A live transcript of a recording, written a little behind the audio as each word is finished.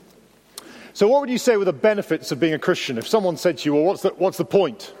So what would you say were the benefits of being a Christian? If someone said to you, well, what's the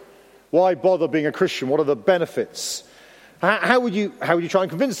point? Why bother being a Christian? What are the benefits? How would you try and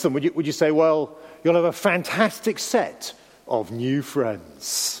convince them? Would you say, well, you'll have a fantastic set of new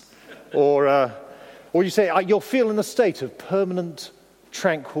friends? Or you say, you'll feel in a state of permanent,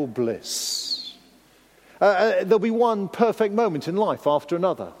 tranquil bliss. There'll be one perfect moment in life after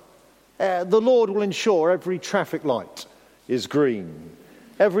another. The Lord will ensure every traffic light is green.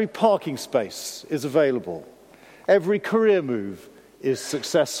 Every parking space is available. Every career move is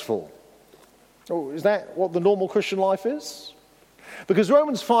successful. Oh, is that what the normal Christian life is? Because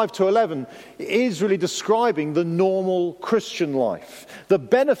Romans 5-11 is really describing the normal Christian life, the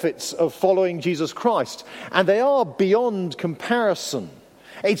benefits of following Jesus Christ, and they are beyond comparison.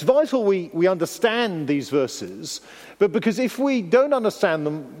 It's vital we understand these verses, but because if we don't understand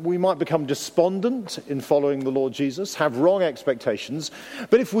them, we might become despondent in following the Lord Jesus, have wrong expectations.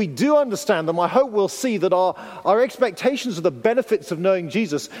 But if we do understand them, I hope we'll see that our expectations of the benefits of knowing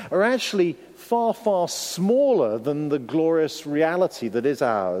Jesus are actually far, far smaller than the glorious reality that is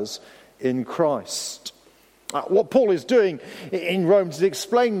ours in Christ. What Paul is doing in Romans is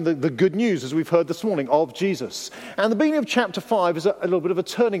explaining the good news, as we've heard this morning, of Jesus. And the beginning of chapter 5 is a little bit of a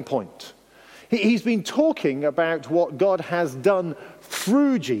turning point. He's been talking about what God has done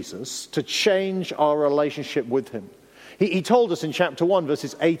through Jesus to change our relationship with him. He told us in chapter 1,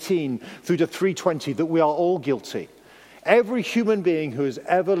 verses 18 through to 3:20, that we are all guilty. Every human being who has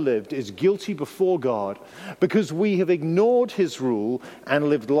ever lived is guilty before God because we have ignored his rule and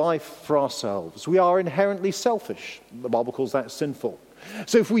lived life for ourselves. We are inherently selfish. The Bible calls that sinful.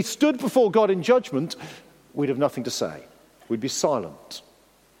 So if we stood before God in judgment, we'd have nothing to say. We'd be silent.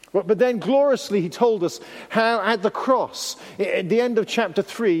 But then gloriously he told us how at the cross, at the end of chapter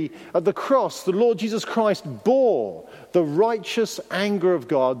 3, at the cross, the Lord Jesus Christ bore the righteous anger of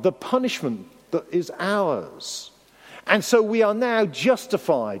God, the punishment that is ours. And so we are now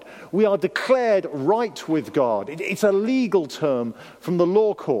justified. We are declared right with God. It's a legal term from the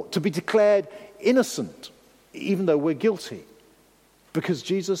law court to be declared innocent, even though we're guilty, because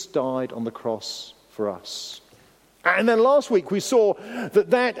Jesus died on the cross for us. And then last week we saw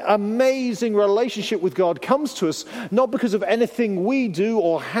that amazing relationship with God comes to us not because of anything we do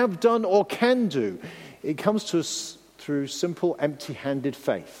or have done or can do. It comes to us through simple, empty-handed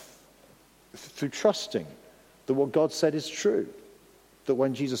faith, through trusting that what God said is true, that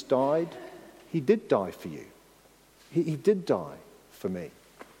when Jesus died, he did die for you. He did die for me.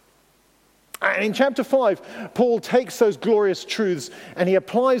 And in chapter 5, Paul takes those glorious truths and he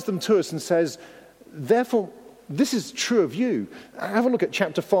applies them to us and says, therefore, this is true of you. Have a look at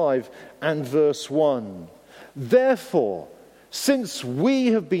chapter 5 and verse 1. Therefore, since we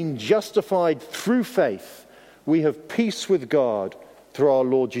have been justified through faith, we have peace with God through our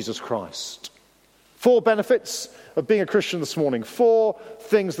Lord Jesus Christ. 4 benefits of being a Christian this morning. 4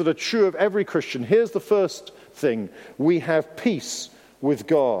 things that are true of every Christian. Here's the first thing. We have peace with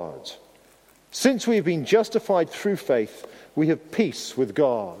God. Since we've been justified through faith, we have peace with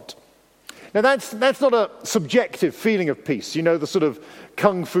God. Now that's not a subjective feeling of peace. You know, the sort of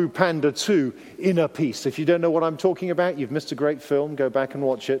Kung Fu Panda 2 inner peace. If you don't know what I'm talking about, you've missed a great film. Go back and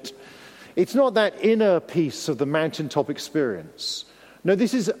watch it. It's not that inner peace of the mountaintop experience. No,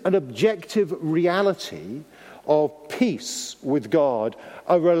 this is an objective reality of peace with God,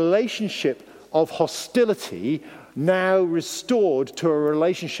 a relationship of hostility now restored to a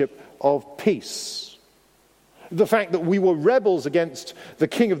relationship of peace. The fact that we were rebels against the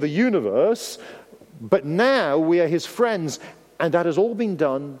King of the universe, but now we are his friends, and that has all been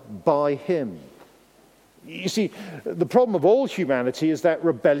done by him. You see, the problem of all humanity is that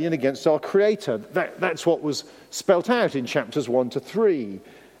rebellion against our Creator. That's what was spelt out in chapters 1 to 3.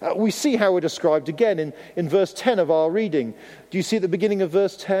 We see how we're described again in verse 10 of our reading. Do you see at the beginning of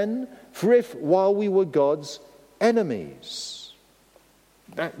verse 10? For if while we were God's enemies.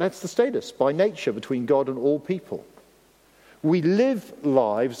 That's the status by nature between God and all people. We live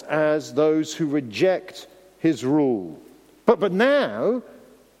lives as those who reject his rule. But now,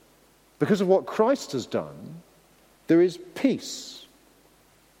 because of what Christ has done, there is peace,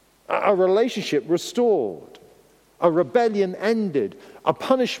 a relationship restored, a rebellion ended, a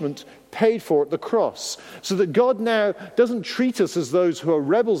punishment paid for at the cross, so that God now doesn't treat us as those who are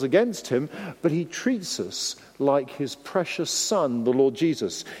rebels against him, but he treats us like his precious Son, the Lord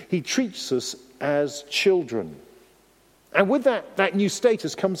Jesus. He treats us as children. And with that new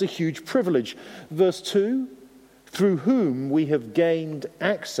status comes a huge privilege. Verse 2, through whom we have gained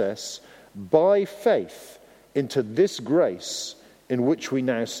access by faith into this grace in which we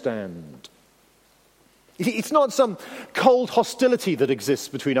now stand. It's not some cold hostility that exists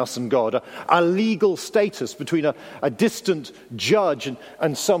between us and God, a legal status between a distant judge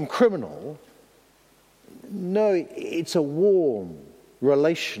and some criminal. No, it's a warm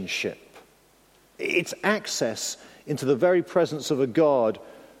relationship. It's access into the very presence of a God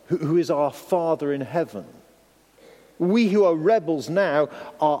who is our Father in heaven. We who are rebels now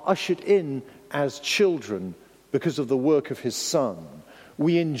are ushered in as children because of the work of his Son.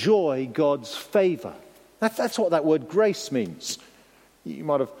 We enjoy God's favor. That's what that word grace means. You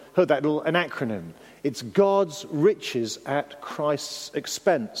might have heard that little an acronym. It's God's riches at Christ's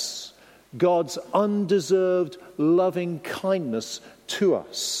expense. God's undeserved loving kindness to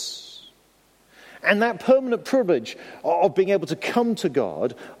us. And that permanent privilege of being able to come to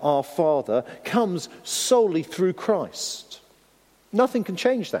God, our Father, comes solely through Christ. Nothing can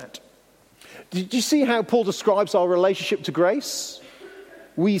change that. Did you see how Paul describes our relationship to grace?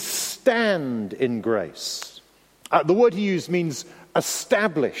 We stand in grace. The word he used means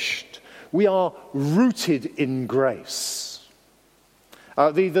established. We are rooted in grace.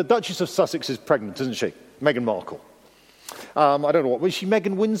 The Duchess of Sussex is pregnant, isn't she? Meghan Markle. I don't know was she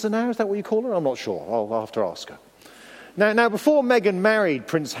Meghan Windsor now? Is that what you call her? I'm not sure. I'll have to ask her. Now, before Meghan married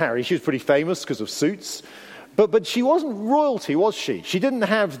Prince Harry, she was pretty famous because of Suits. But she wasn't royalty, was she? She didn't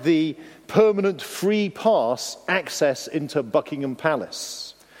have the permanent free pass access into Buckingham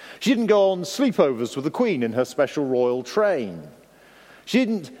Palace. She didn't go on sleepovers with the Queen in her special royal train. She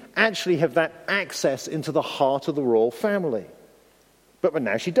didn't actually have that access into the heart of the royal family. But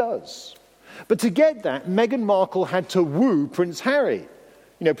now she does. But to get that, Meghan Markle had to woo Prince Harry.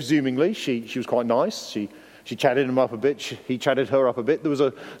 You know, presumably, she was quite nice. She chatted him up a bit. He chatted her up a bit. There was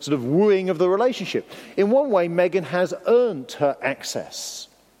a sort of wooing of the relationship. In one way, Meghan has earned her access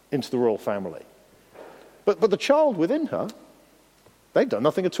into the royal family. But the child within her, they've done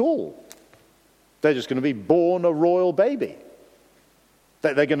nothing at all. They're just going to be born a royal baby.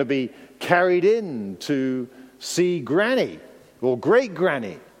 They're going to be carried in to see Granny or Great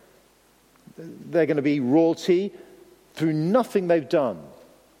Granny. They're going to be royalty through nothing they've done.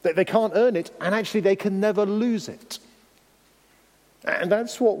 They can't earn it, and actually they can never lose it. And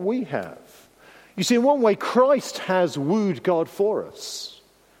that's what we have. You see, in one way, Christ has wooed God for us.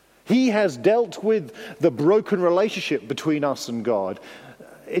 He has dealt with the broken relationship between us and God.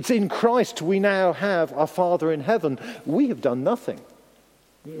 It's in Christ we now have our Father in heaven. We have done nothing.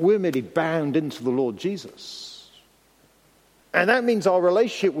 We're merely bound into the Lord Jesus. And that means our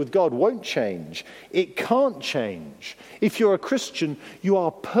relationship with God won't change. It can't change. If you're a Christian, you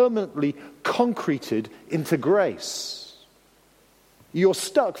are permanently concreted into grace. You're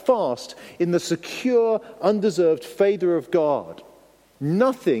stuck fast in the secure, undeserved favor of God.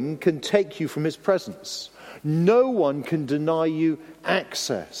 Nothing can take you from his presence. No one can deny you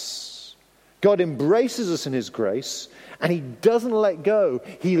access. God embraces us in his grace, and he doesn't let go.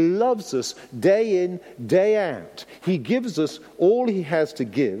 He loves us day in, day out. He gives us all he has to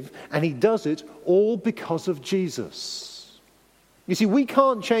give, and he does it all because of Jesus. You see, we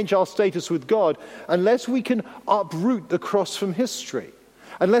can't change our status with God unless we can uproot the cross from history,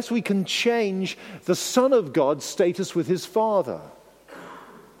 unless we can change the Son of God's status with his Father.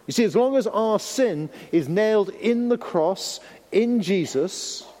 You see, as long as our sin is nailed in the cross, in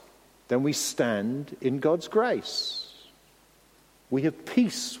Jesus, then we stand in God's grace. We have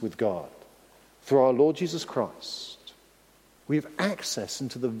peace with God through our Lord Jesus Christ. We have access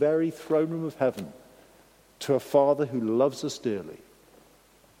into the very throne room of heaven to a Father who loves us dearly.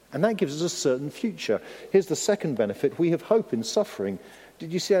 And that gives us a certain future. Here's the second benefit. We have hope in suffering.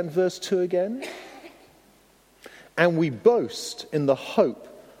 Did you see that in verse 2 again? And we boast in the hope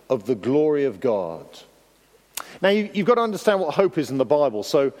of the glory of God. Now, you've got to understand what hope is in the Bible.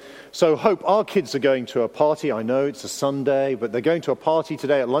 So hope, our kids are going to a party. I know it's a Sunday, but they're going to a party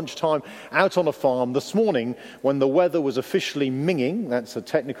today at lunchtime out on a farm. This morning, when the weather was officially minging, that's a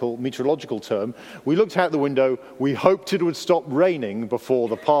technical meteorological term, we looked out the window. We hoped it would stop raining before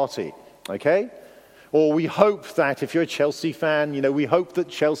the party, okay? Or we hope that, if you're a Chelsea fan, we hope that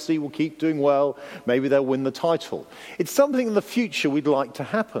Chelsea will keep doing well. Maybe they'll win the title. It's something in the future we'd like to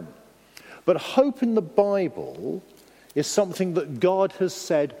happen. But hope in the Bible is something that God has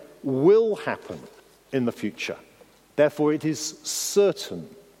said will happen in the future. Therefore, it is certain.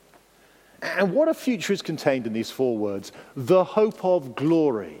 And what a future is contained in these 4 words: the hope of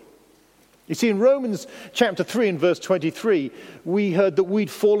glory. You see, in Romans chapter 3 and verse 23, we heard that we'd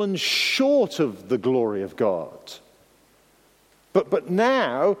fallen short of the glory of God. But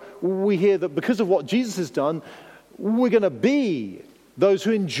now we hear that because of what Jesus has done, we're going to be those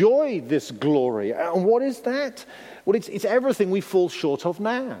who enjoy this glory. And what is that? Well, it's everything we fall short of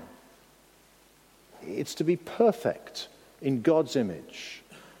now. it's to be perfect in God's image,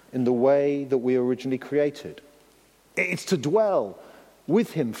 in the way that we were originally created. It's to dwell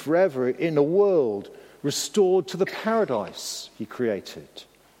with him forever in a world restored to the paradise he created.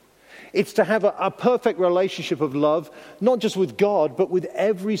 It's to have a perfect relationship of love, not just with God, but with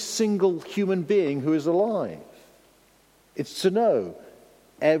every single human being who is alive. It's to know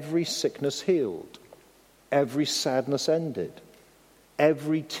every sickness healed, every sadness ended,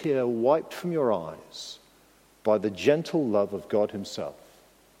 every tear wiped from your eyes by the gentle love of God himself.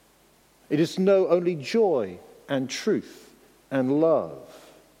 It is to know only joy and truth and love,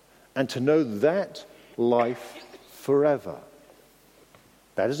 and to know that life forever.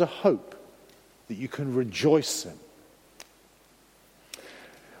 That is a hope that you can rejoice in.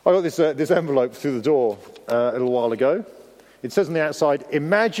 I got this envelope through the door a little while ago. It says on the outside,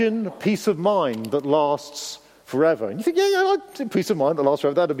 "Imagine peace of mind that lasts forever." And you think, yeah, I like peace of mind that lasts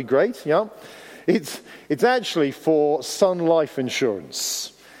forever. That'd be great, yeah. It's actually for Sun Life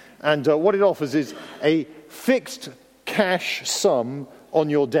Insurance. And what it offers is a fixed cash sum on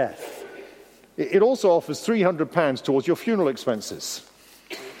your death. It also offers £300 towards your funeral expenses.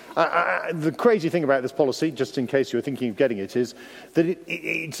 The crazy thing about this policy, just in case you were thinking of getting it, is that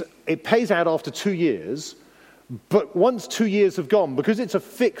it pays out after 2 years, but once 2 years have gone, because it's a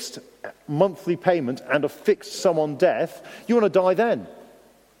fixed monthly payment and a fixed sum on death, you want to die then.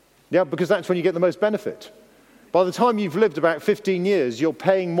 Yeah, because that's when you get the most benefit. By the time you've lived about 15 years, you're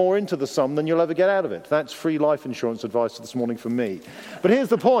paying more into the sum than you'll ever get out of it. That's free life insurance advice this morning from me. But here's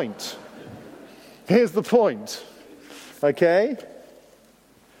the point. Okay?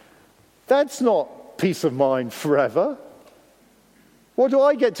 That's not peace of mind forever. What do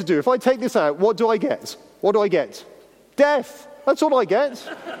I get to do? If I take this out, what do I get? What do I get? Death. That's all I get.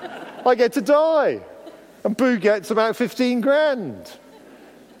 I get to die. And Boo gets about 15 grand.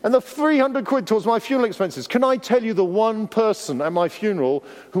 And the 300 quid towards my funeral expenses. Can I tell you the one person at my funeral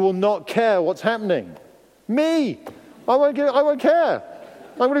who will not care what's happening? Me. I won't care.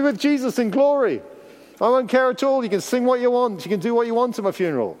 I'm going to be with Jesus in glory. I won't care at all. You can sing what you want. You can do what you want at my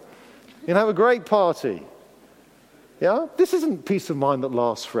funeral. You can have a great party. Yeah? This isn't peace of mind that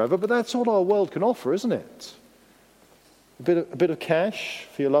lasts forever, but that's all our world can offer, isn't it? A bit of cash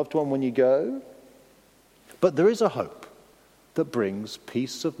for your loved one when you go. But there is a hope that brings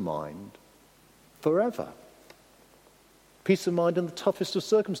peace of mind forever. Peace of mind in the toughest of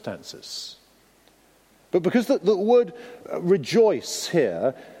circumstances. But because the word rejoice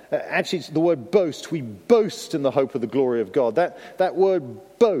here, actually it's the word boast. We boast in the hope of the glory of God. That word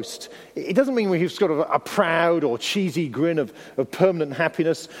boast, it doesn't mean we've got a proud or cheesy grin of permanent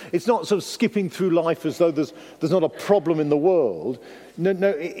happiness. It's not sort of skipping through life as though there's not a problem in the world. No,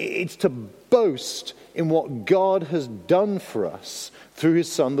 it's to boast in what God has done for us through his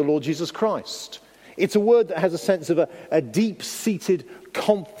Son, the Lord Jesus Christ. It's a word that has a sense of a deep-seated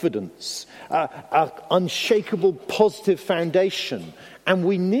confidence, an unshakable positive foundation. And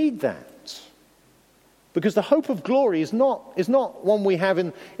we need that. Because the hope of glory is not one we have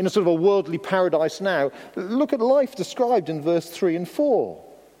in a sort of a worldly paradise now. Look at life described in verse 3 and 4.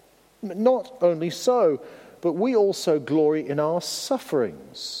 Not only so, but we also glory in our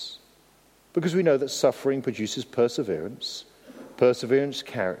sufferings. Because we know that suffering produces perseverance, perseverance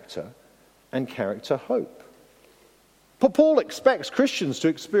character, and character hope. But Paul expects Christians to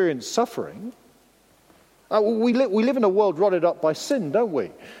experience suffering. We live in a world rotted up by sin, don't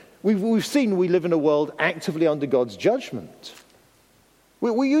we? We've seen we live in a world actively under God's judgment.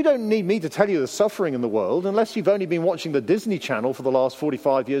 You don't need me to tell you the suffering in the world unless you've only been watching the Disney Channel for the last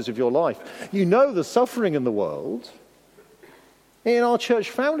 45 years of your life. You know the suffering in the world. In our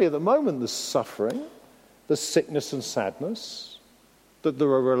church family at the moment, there's suffering, there's sickness and sadness, that there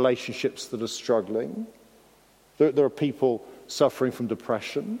are relationships that are struggling, there are people suffering from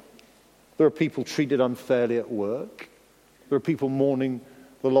depression, there are people treated unfairly at work, there are people mourning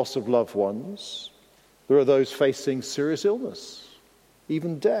the loss of loved ones, there are those facing serious illness,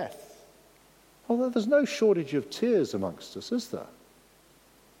 even death. Although there's no shortage of tears amongst us, is there?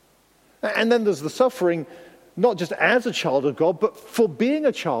 And then there's the suffering, not just as a child of God, but for being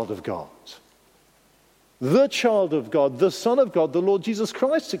a child of God. The child of God, the Son of God, the Lord Jesus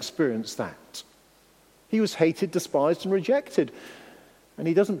Christ experienced that. He was hated, despised, and rejected. And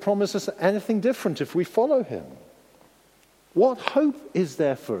he doesn't promise us anything different if we follow him. What hope is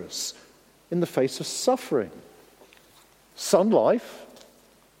there for us in the face of suffering? Sun Life.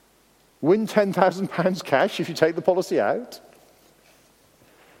 Win £10,000 cash if you take the policy out.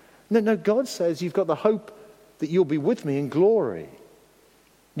 No, God says you've got the hope that you'll be with me in glory.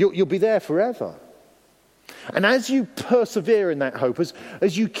 You'll be there forever. And as you persevere in that hope,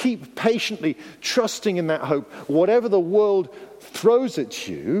 as you keep patiently trusting in that hope, whatever the world throws at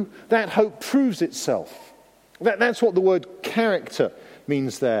you, that hope proves itself. That's what the word character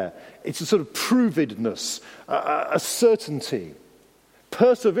means there. It's a sort of provedness, a certainty.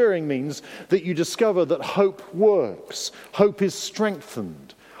 Persevering means that you discover that hope works. Hope is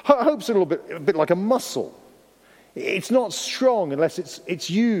strengthened. Hope's a bit like a muscle. It's not strong unless it's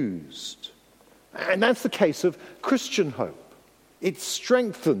used. And that's the case of Christian hope. It's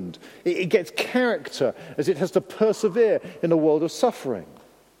strengthened. It gets character as it has to persevere in a world of suffering.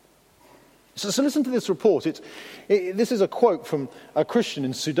 So listen to this report. This is a quote from a Christian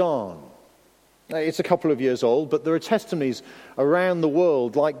in Sudan. It's a couple of years old, but there are testimonies around the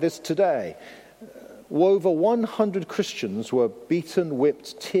world like this today. Over 100 Christians were beaten,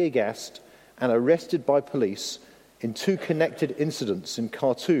 whipped, tear-gassed, and arrested by police in 2 connected incidents in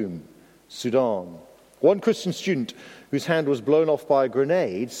Khartoum, Sudan. One Christian student whose hand was blown off by a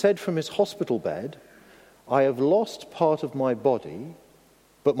grenade said from his hospital bed, "I have lost part of my body,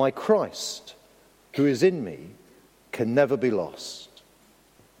 but my Christ, who is in me, can never be lost."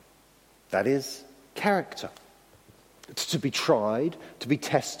 That is character. To be tried, to be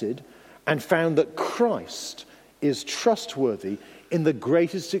tested, and found that Christ is trustworthy in the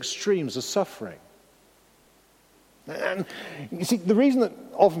greatest extremes of suffering. And you see, the reason that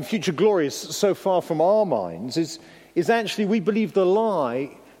often future glory is so far from our minds is actually we believe the lie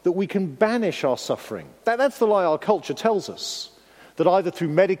that we can banish our suffering. That's the lie our culture tells us. That either through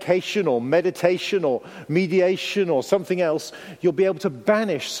medication or meditation or mediation or something else, you'll be able to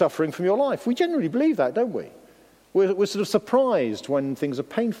banish suffering from your life. We generally believe that, don't we? We're sort of surprised when things are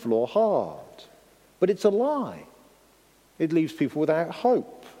painful or hard. But it's a lie. It leaves people without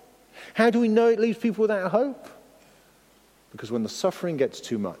hope. How do we know it leaves people without hope? Because when the suffering gets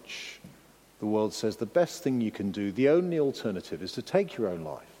too much, the world says the best thing you can do, the only alternative, is to take your own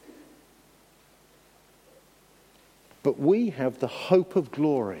life. But we have the hope of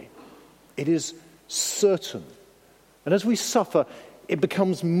glory. It is certain. And as we suffer, it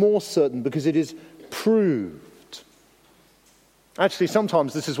becomes more certain because it is proved. Actually,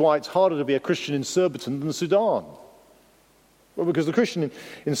 sometimes this is why it's harder to be a Christian in Surbiton than Sudan. Well, because the Christian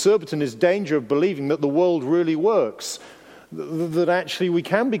in Surbiton is in danger of believing that the world really works, that actually we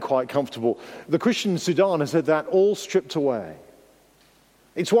can be quite comfortable. The Christian in Sudan has had that all stripped away.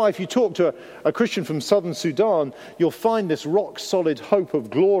 It's why if you talk to a Christian from southern Sudan, you'll find this rock-solid hope of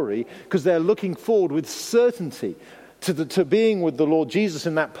glory because they're looking forward with certainty to being with the Lord Jesus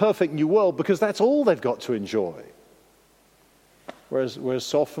in that perfect new world because that's all they've got to enjoy. Whereas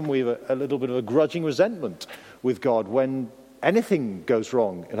so often we have a little bit of a grudging resentment with God when anything goes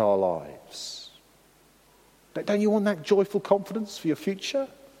wrong in our lives. Don't you want that joyful confidence for your future?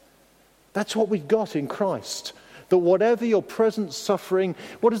 That's what we've got in Christ. That whatever your present suffering,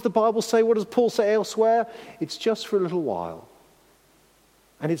 what does the Bible say? What does Paul say elsewhere? It's just for a little while.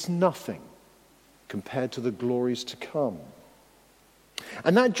 And it's nothing compared to the glories to come.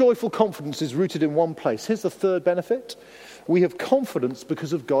 And that joyful confidence is rooted in one place. Here's the third benefit. We have confidence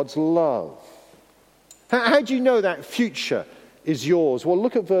because of God's love. How do you know that future is yours? Well,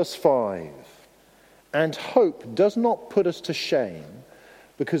 look at verse 5. And hope does not put us to shame,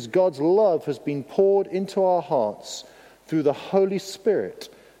 because God's love has been poured into our hearts through the Holy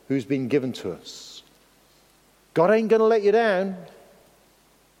Spirit who's been given to us. God ain't going to let you down.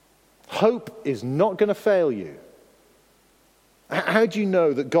 Hope is not going to fail you. How do you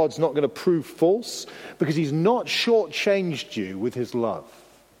know that God's not going to prove false? Because he's not shortchanged you with his love.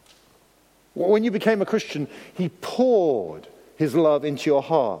 When you became a Christian, he poured his love into your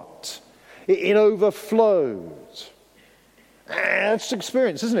heart. It overflowed. That's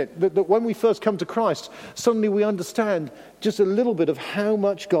experience, isn't it? That when we first come to Christ, suddenly we understand just a little bit of how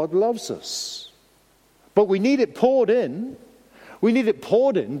much God loves us. But we need it poured in. We need it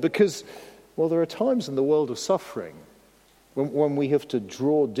poured in because, well, there are times in the world of suffering when we have to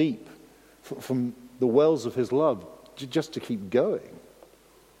draw deep from the wells of his love just to keep going.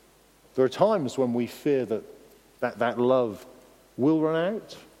 There are times when we fear that love will run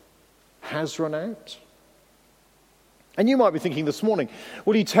out, has run out. And you might be thinking this morning,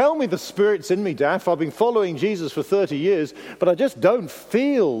 well, you tell me the Spirit's in me, Daff. I've been following Jesus for 30 years, but I just don't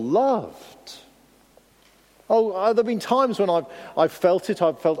feel loved. Oh, there have been times when I've felt it.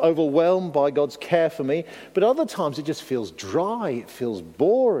 I've felt overwhelmed by God's care for me. But other times it just feels dry. It feels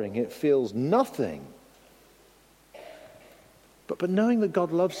boring. It feels nothing. But knowing that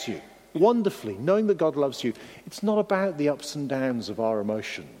God loves you, wonderfully, knowing that God loves you, it's not about the ups and downs of our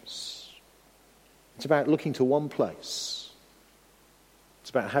emotions. It's about looking to one place. It's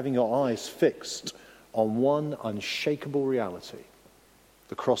about having your eyes fixed on one unshakable reality,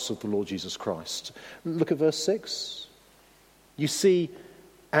 the cross of the Lord Jesus Christ. Look at verse 6. You see,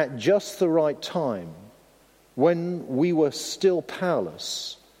 at just the right time, when we were still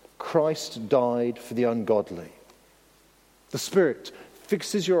powerless, Christ died for the ungodly. The Spirit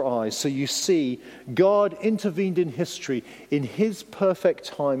fixes your eyes so you see God intervened in history in his perfect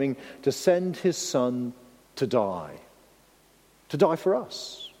timing to send his Son to die for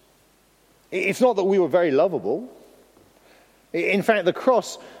us. It's not that we were very lovable. In fact, the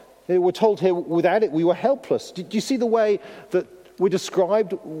cross, we're told here, without it we were helpless. Do you see the way that we're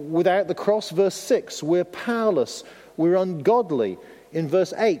described without the cross? Verse 6, we're powerless, we're ungodly. In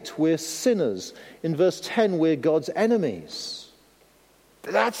verse 8, we're sinners. In verse 10, we're God's enemies.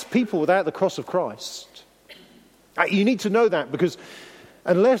 That's people without the cross of Christ. You need to know that, because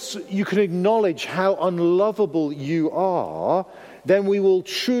unless you can acknowledge how unlovable you are, then we will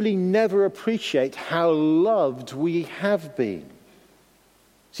truly never appreciate how loved we have been.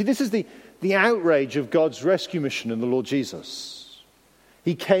 See, this is the outrage of God's rescue mission in the Lord Jesus.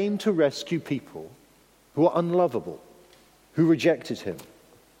 He came to rescue people who are unlovable, who rejected him,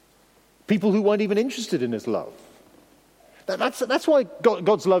 people who weren't even interested in his love. That's why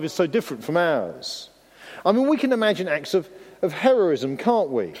God's love is so different from ours. I mean, we can imagine acts of heroism, can't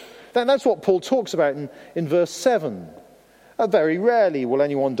we? That's what Paul talks about in verse 7. Very rarely will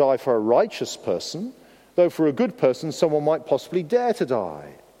anyone die for a righteous person, though for a good person someone might possibly dare to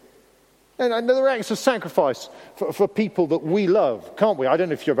die. And there are acts of sacrifice for people that we love, can't we? I don't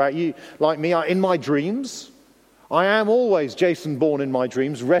know if you're about you like me. In my dreams, I am always Jason Bourne in my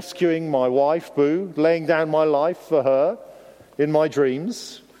dreams, rescuing my wife, Boo, laying down my life for her in my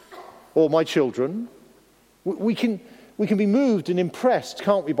dreams, or my children. We can be moved and impressed,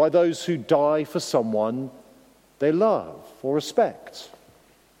 can't we, by those who die for someone they love or respect.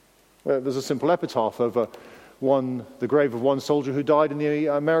 Well, there's a simple epitaph over the grave of one soldier who died in the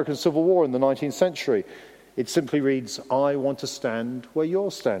American Civil War in the 19th century. It simply reads, "I want to stand where you're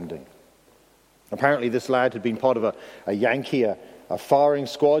standing." Apparently this lad had been part of a Yankee, a firing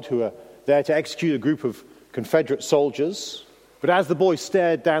squad who were there to execute a group of Confederate soldiers. But as the boy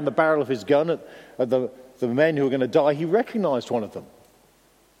stared down the barrel of his gun at the men who were going to die, he recognized one of them.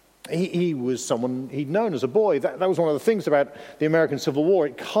 He was someone he'd known as a boy. That was one of the things about the American Civil War.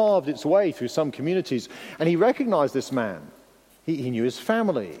 It carved its way through some communities. And he recognized this man. He knew his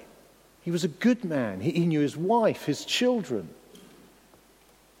family. He was a good man. He knew his wife, his children.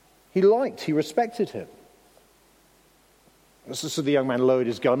 He respected him. So the young man lowered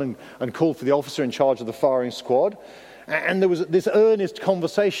his gun and called for the officer in charge of the firing squad. And there was this earnest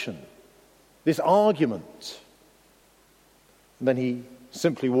conversation, this argument. And then he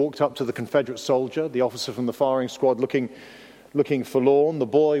simply walked up to the Confederate soldier, the officer from the firing squad, looking forlorn. The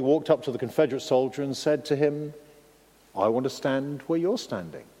boy walked up to the Confederate soldier and said to him, "I want to stand where you're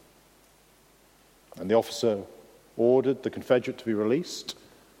standing." And the officer ordered the Confederate to be released.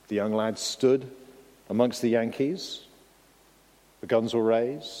 The young lad stood amongst the Yankees. The guns were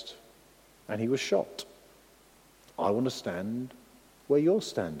raised, and he was shot. I want to stand where you're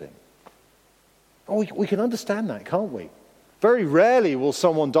standing. Oh, we can understand that, can't we? Very rarely will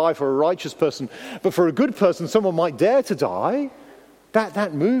someone die for a righteous person, but for a good person, someone might dare to die.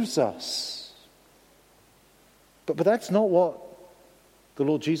 That moves us. But that's not what the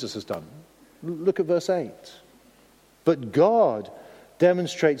Lord Jesus has done. Look at verse 8. But God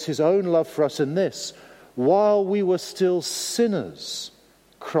demonstrates his own love for us in this: while we were still sinners,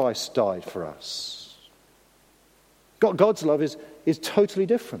 Christ died for us. God's love is totally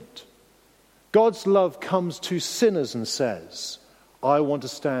different. God's love comes to sinners and says, "I want to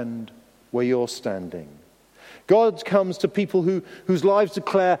stand where you're standing." God comes to people whose lives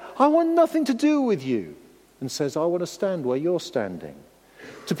declare, "I want nothing to do with you," and says, "I want to stand where you're standing."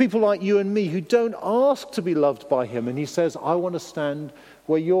 To people like you and me who don't ask to be loved by him, and he says, "I want to stand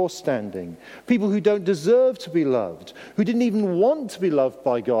where you're standing." People who don't deserve to be loved, who didn't even want to be loved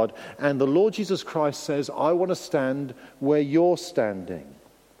by God, and the Lord Jesus Christ says, "I want to stand where you're standing."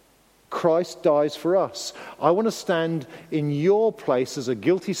 Christ dies for us. I want to stand in your place as a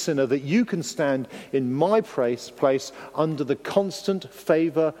guilty sinner, that you can stand in my place under the constant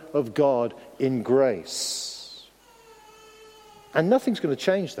favor of God in grace. And nothing's going to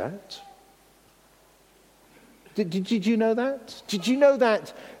change that. Did you know that? Did you know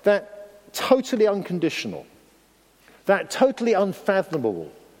that totally unconditional, that totally unfathomable,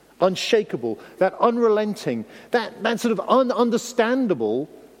 unshakable, that unrelenting, that sort of ununderstandable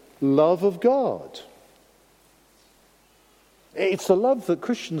love of God? It's the love that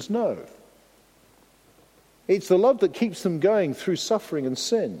Christians know. It's the love that keeps them going through suffering and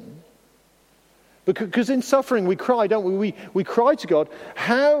sin. Because in suffering we cry, don't we? We cry to God,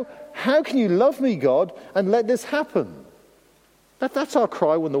 how can you love me, God, and let this happen? That's our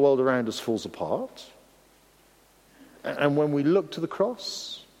cry when the world around us falls apart. And when we look to the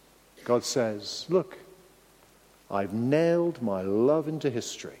cross, God says, look, I've nailed my love into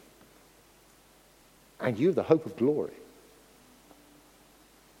history. And you have the hope of glory.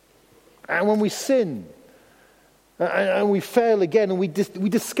 And when we sin, and we fail again, and we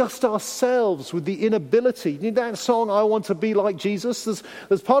disgust ourselves with the inability. You know that song, I Want to Be Like Jesus?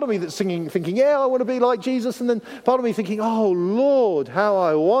 There's part of me that's singing, thinking, yeah, I want to be like Jesus. And then part of me thinking, oh, Lord, how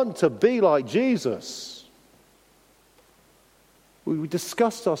I want to be like Jesus. We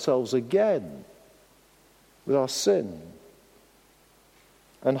disgust ourselves again with our sin.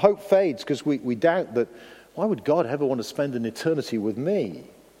 And hope fades because we doubt that, why would God ever want to spend an eternity with me?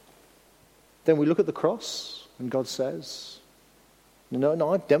 Then we look at the cross. And God says,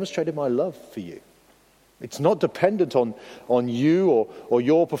 no, I've demonstrated my love for you. It's not dependent on you or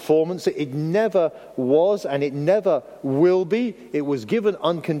your performance. It never was and it never will be. It was given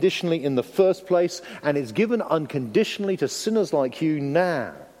unconditionally in the first place, and it's given unconditionally to sinners like you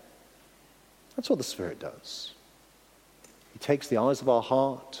now. That's what the Spirit does. He takes the eyes of our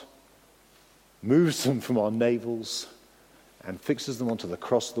heart, moves them from our navels, and fixes them onto the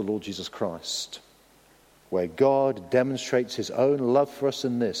cross of the Lord Jesus Christ, where God demonstrates his own love for us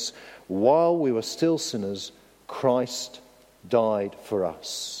in this. While we were still sinners, Christ died for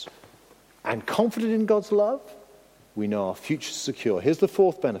us. And confident in God's love, we know our future is secure. Here's the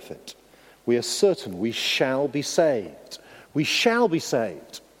fourth benefit. We are certain we shall be saved. We shall be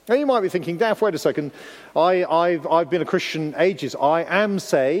saved. Now you might be thinking, Daph, wait a second. I've been a Christian ages. I am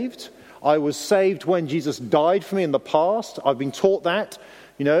saved. I was saved when Jesus died for me in the past. I've been taught that,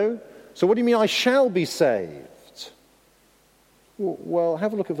 So what do you mean I shall be saved? Well,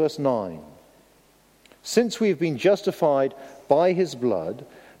 have a look at verse 9. Since we have been justified by his blood,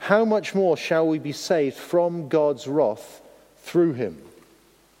 how much more shall we be saved from God's wrath through him?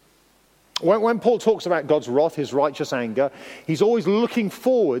 When Paul talks about God's wrath, his righteous anger, he's always looking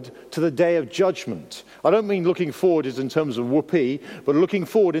forward to the day of judgment. I don't mean looking forward as in terms of whoopee, but looking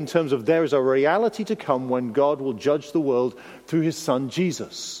forward in terms of there is a reality to come when God will judge the world through his Son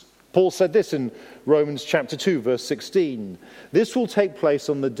Jesus. Paul said this in Romans chapter 2, verse 16. This will take place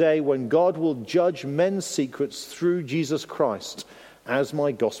on the day when God will judge men's secrets through Jesus Christ, as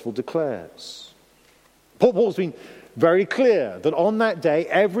my gospel declares. Paul's been very clear that on that day,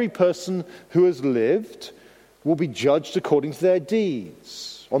 every person who has lived will be judged according to their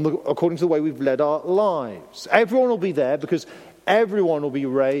deeds, according to the way we've led our lives. Everyone will be there because everyone will be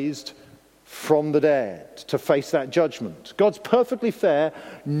raised from the dead to face that judgment. God's perfectly fair.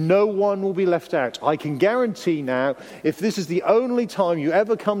 No one will be left out. I can guarantee now, if this is the only time you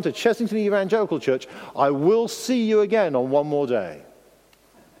ever come to Chessington Evangelical Church, I will see you again on one more day.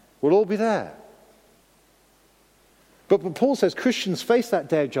 We'll all be there. But Paul says Christians face that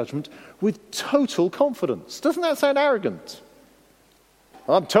day of judgment with total confidence. Doesn't that sound arrogant?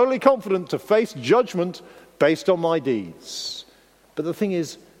 I'm totally confident to face judgment based on my deeds. But the thing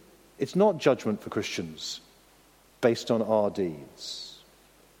is, it's not judgment for Christians based on our deeds.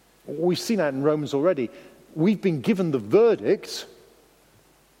 We've seen that in Romans already. We've been given the verdict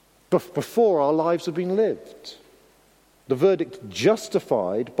before our lives have been lived. The verdict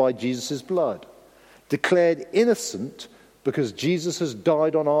justified by Jesus' blood. Declared innocent because Jesus has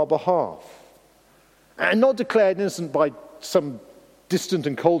died on our behalf. And not declared innocent by some distant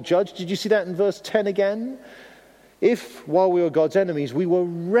and cold judge. Did you see that in verse 10 again? If, while we were God's enemies, we were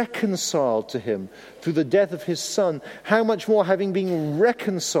reconciled to him through the death of his Son, how much more, having been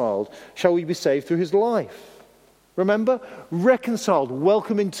reconciled, shall we be saved through his life? Remember? Reconciled,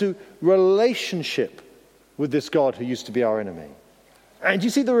 welcome into relationship with this God who used to be our enemy. And do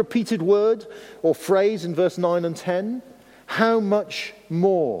you see the repeated word or phrase in verse 9 and 10? How much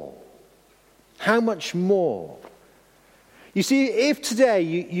more? How much more? You see, if today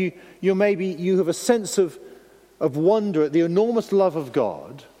you have a sense of wonder at the enormous love of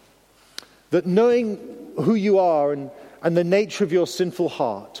God, that knowing who you are and the nature of your sinful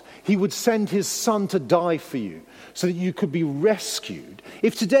heart, he would send his Son to die for you so that you could be rescued.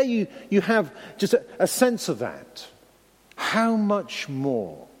 If today you have just a sense of that, how much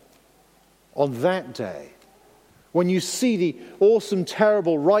more on that day, when you see the awesome,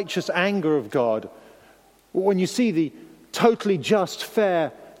 terrible, righteous anger of God, when you see the totally just,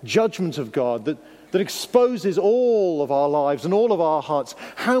 fair judgment of God that exposes all of our lives and all of our hearts,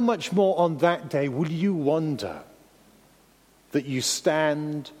 how much more on that day will you wonder that you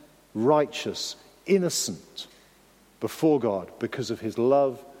stand righteous, innocent before God because of his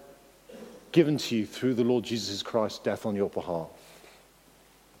love given to you through the Lord Jesus Christ's death on your behalf.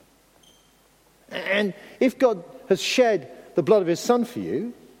 And if God has shed the blood of his Son for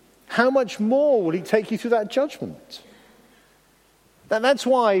you, how much more will he take you through that judgment? That's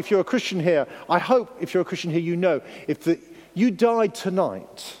why, if you're a Christian here, I hope if you're a Christian here, you know, if you died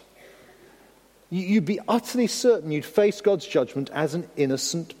tonight, you'd be utterly certain you'd face God's judgment as an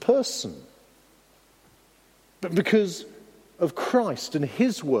innocent person. But because of Christ and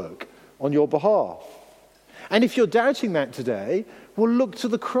his work on your behalf. And if you're doubting that today, well, look to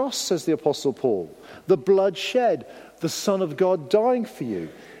the cross, says the Apostle Paul. The blood shed, the Son of God dying for you.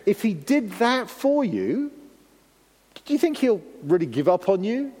 If he did that for you, do you think he'll really give up on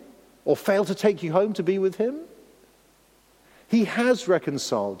you or fail to take you home to be with him? He has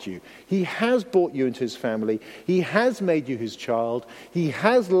reconciled you. He has brought you into his family. He has made you his child. He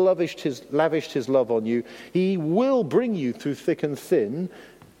has lavished his love on you. He will bring you through thick and thin.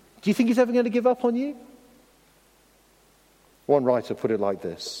 Do you think he's ever going to give up on you? One writer put it like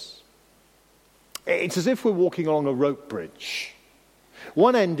this. It's as if we're walking along a rope bridge.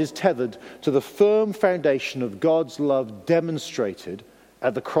 One end is tethered to the firm foundation of God's love demonstrated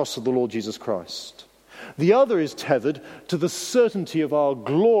at the cross of the Lord Jesus Christ. The other is tethered to the certainty of our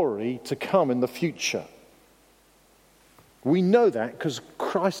glory to come in the future. We know that because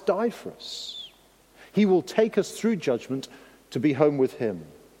Christ died for us. He will take us through judgment to be home with him.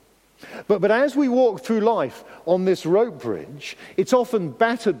 But as we walk through life on this rope bridge, it's often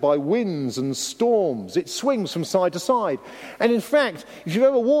battered by winds and storms. It swings from side to side. And in fact, if you've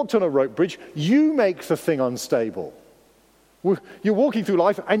ever walked on a rope bridge, you make the thing unstable. You're walking through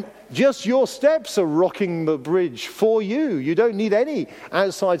life and just your steps are rocking the bridge for you. You don't need any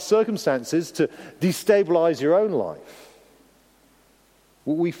outside circumstances to destabilize your own life.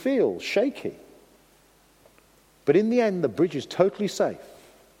 We feel shaky. But in the end, the bridge is totally safe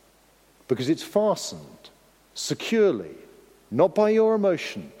because it's fastened securely, not by your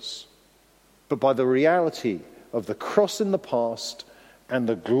emotions, but by the reality of the cross in the past and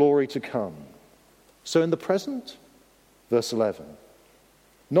the glory to come. So in the present, verse 11,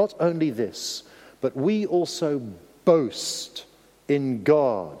 not only this, but we also boast in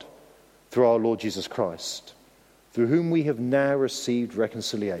God through our Lord Jesus Christ, through whom we have now received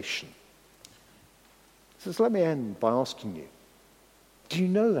reconciliation. So let me end by asking you, do you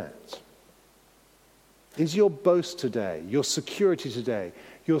know that? Is your boast today, your security today,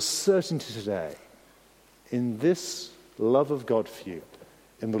 your certainty today in this love of God for you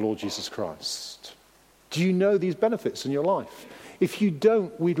in the Lord Jesus Christ? Do you know these benefits in your life? If you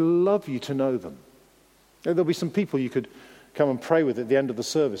don't, we'd love you to know them. There'll be some people you could come and pray with at the end of the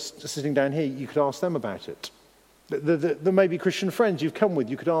service. Just sitting down here, you could ask them about it. There may be Christian friends you've come with.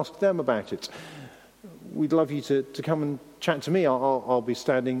 You could ask them about it. We'd love you to come and chat to me. I'll be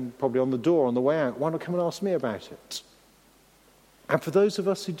standing probably on the door on the way out. Why not come and ask me about it? And for those of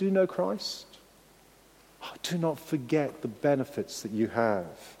us who do know Christ, do not forget the benefits that you have.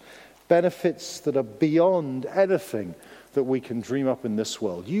 Benefits that are beyond anything that we can dream up in this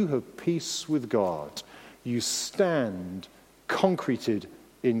world. You have peace with God. You stand concreted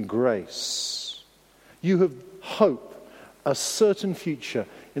in grace. You have hope, a certain future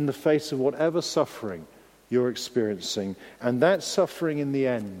in the face of whatever suffering you're experiencing. And that suffering in the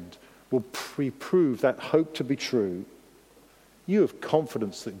end will prove that hope to be true. You have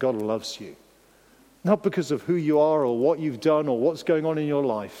confidence that God loves you. Not because of who you are or what you've done or what's going on in your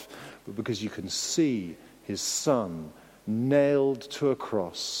life, but because you can see his Son nailed to a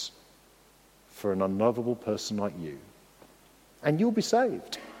cross for an unlovable person like you. And you'll be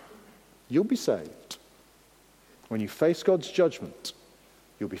saved. You'll be saved. When you face God's judgment,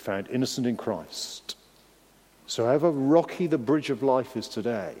 you'll be found innocent in Christ. So however rocky the bridge of life is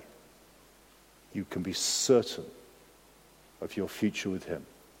today, you can be certain of your future with him.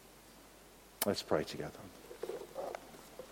 Let's pray together.